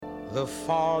the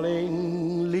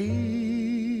falling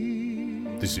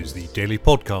leaves. This is the daily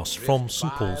podcast from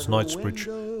St Paul's Knightsbridge,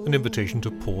 an invitation to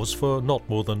pause for not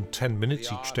more than 10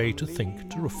 minutes each day to think,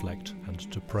 to reflect and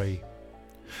to pray.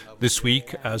 This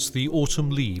week, as the autumn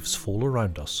leaves fall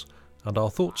around us and our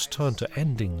thoughts turn to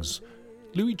endings,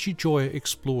 Luigi Gioia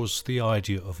explores the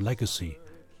idea of legacy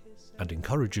and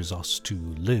encourages us to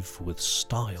live with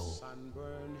style.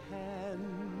 Sunburned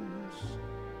hands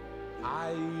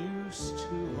I used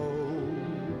to hold.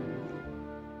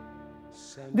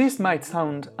 This might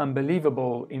sound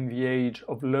unbelievable in the age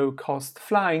of low-cost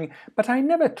flying, but I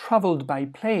never travelled by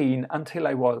plane until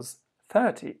I was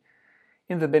 30.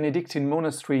 In the Benedictine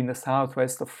monastery in the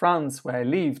southwest of France, where I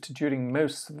lived during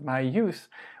most of my youth,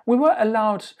 we were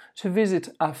allowed to visit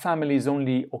our families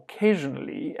only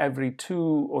occasionally, every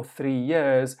 2 or 3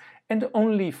 years, and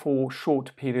only for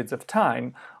short periods of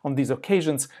time. On these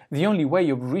occasions, the only way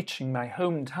of reaching my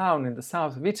hometown in the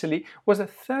south of Italy was a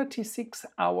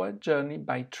 36-hour journey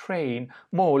by train,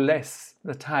 more or less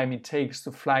the time it takes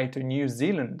to fly to New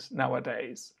Zealand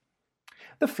nowadays.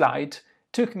 The flight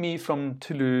took me from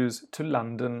Toulouse to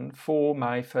London for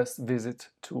my first visit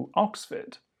to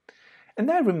Oxford.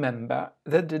 And I remember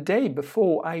that the day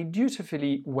before I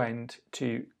dutifully went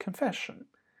to confession.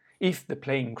 If the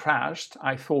plane crashed,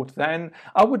 I thought then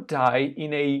I would die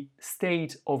in a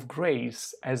state of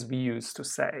grace, as we used to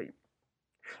say.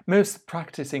 Most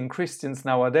practicing Christians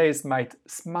nowadays might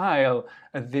smile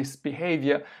at this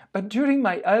behavior, but during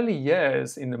my early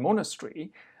years in the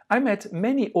monastery, I met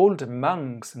many older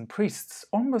monks and priests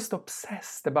almost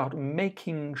obsessed about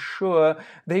making sure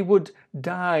they would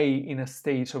die in a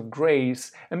state of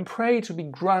grace and pray to be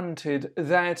granted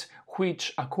that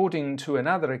which, according to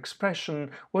another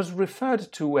expression, was referred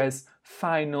to as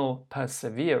final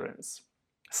perseverance.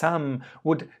 Some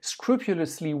would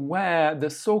scrupulously wear the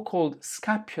so-called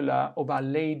scapular of Our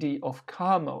Lady of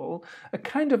Carmel, a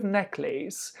kind of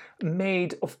necklace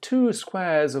made of 2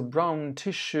 squares of brown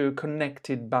tissue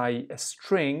connected by a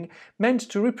string, meant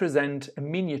to represent a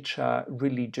miniature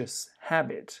religious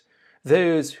habit.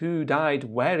 Those who died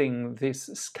wearing this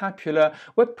scapular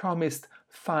were promised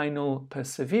final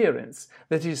perseverance,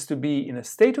 that is, to be in a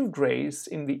state of grace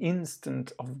in the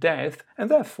instant of death, and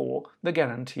therefore the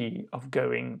guarantee of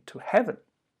going to heaven.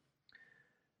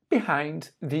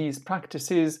 Behind these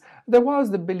practices, there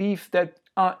was the belief that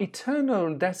our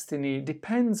eternal destiny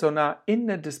depends on our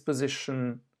inner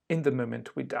disposition in the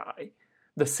moment we die.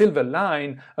 The silver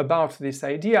line about this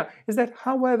idea is that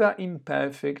however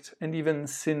imperfect and even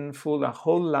sinful our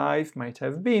whole life might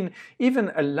have been,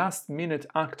 even a last-minute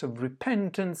act of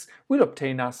repentance will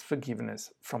obtain us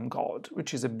forgiveness from God,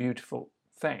 which is a beautiful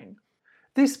thing.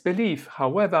 This belief,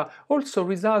 however, also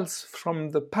results from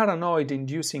the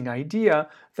paranoid-inducing idea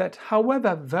that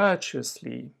however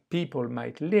virtuously people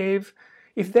might live,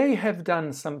 if they have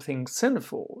done something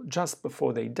sinful just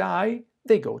before they die,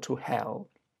 they go to hell.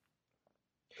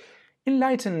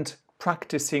 Enlightened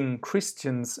practicing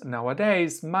Christians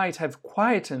nowadays might have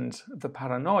quietened the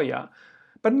paranoia,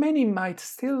 but many might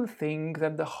still think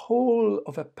that the whole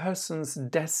of a person's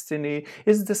destiny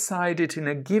is decided in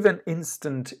a given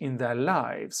instant in their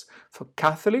lives. For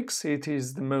Catholics, it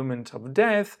is the moment of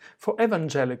death. For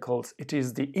evangelicals, it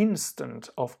is the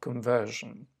instant of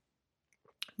conversion.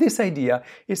 This idea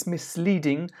is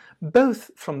misleading both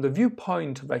from the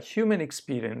viewpoint of a human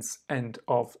experience and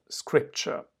of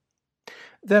Scripture.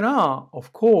 There are,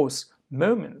 of course,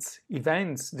 moments,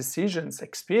 events, decisions,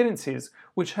 experiences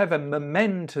which have a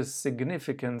momentous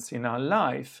significance in our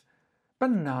life, but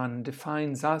none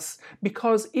defines us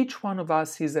because each one of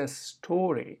us is a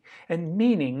story, and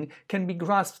meaning can be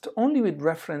grasped only with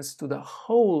reference to the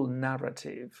whole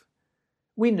narrative.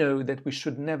 We know that we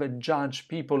should never judge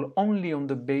people only on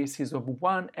the basis of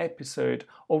one episode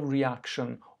or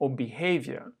reaction or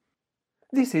behavior.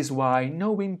 This is why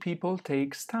knowing people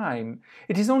takes time.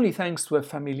 It is only thanks to a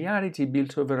familiarity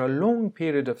built over a long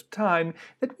period of time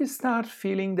that we start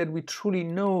feeling that we truly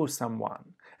know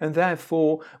someone, and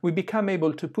therefore we become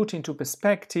able to put into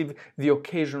perspective the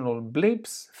occasional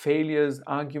blips, failures,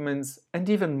 arguments, and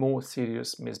even more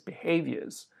serious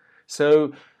misbehaviors.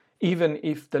 So, even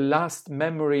if the last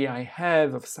memory I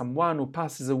have of someone who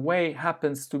passes away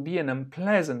happens to be an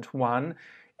unpleasant one,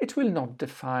 it will not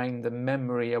define the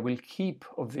memory I will keep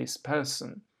of this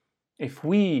person. If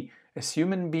we, as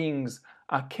human beings,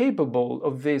 are capable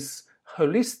of this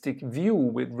holistic view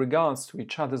with regards to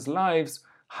each other's lives,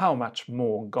 how much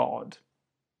more God?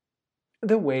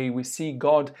 The way we see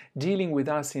God dealing with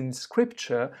us in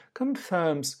Scripture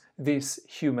confirms this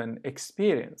human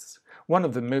experience. One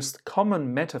of the most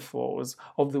common metaphors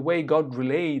of the way God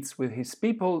relates with His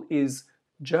people is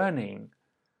journeying.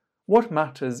 What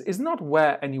matters is not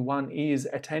where anyone is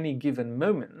at any given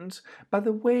moment, but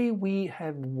the way we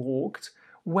have walked,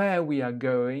 where we are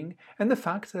going, and the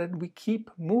fact that we keep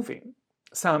moving.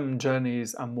 Some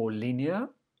journeys are more linear,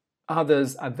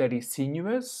 others are very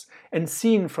sinuous, and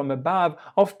seen from above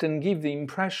often give the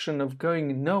impression of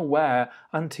going nowhere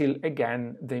until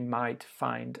again they might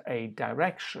find a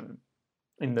direction.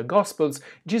 In the Gospels,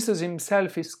 Jesus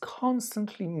himself is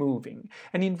constantly moving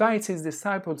and invites his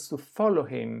disciples to follow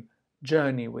him,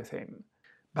 journey with him.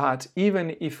 But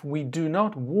even if we do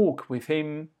not walk with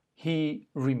him, he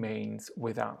remains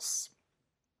with us.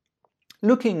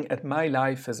 Looking at my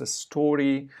life as a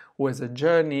story or as a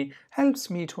journey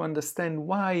helps me to understand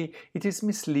why it is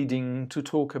misleading to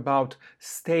talk about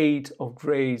state of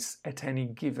grace at any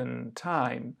given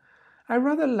time. I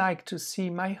rather like to see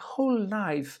my whole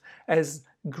life as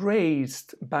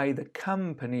graced by the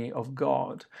company of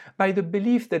God, by the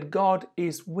belief that God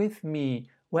is with me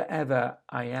wherever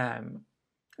I am.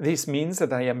 This means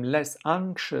that I am less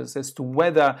anxious as to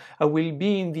whether I will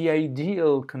be in the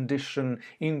ideal condition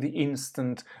in the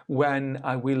instant when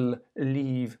I will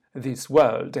leave this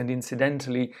world. And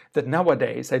incidentally, that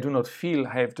nowadays I do not feel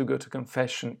I have to go to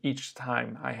confession each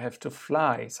time I have to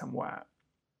fly somewhere.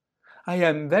 I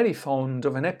am very fond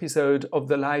of an episode of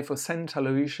the life of St.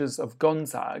 Aloysius of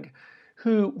Gonzague,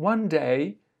 who one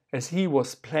day, as he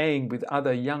was playing with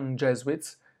other young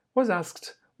Jesuits, was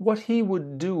asked what he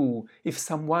would do if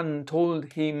someone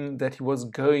told him that he was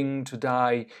going to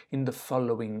die in the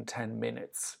following 10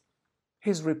 minutes.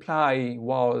 His reply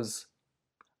was,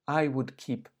 "I would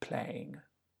keep playing."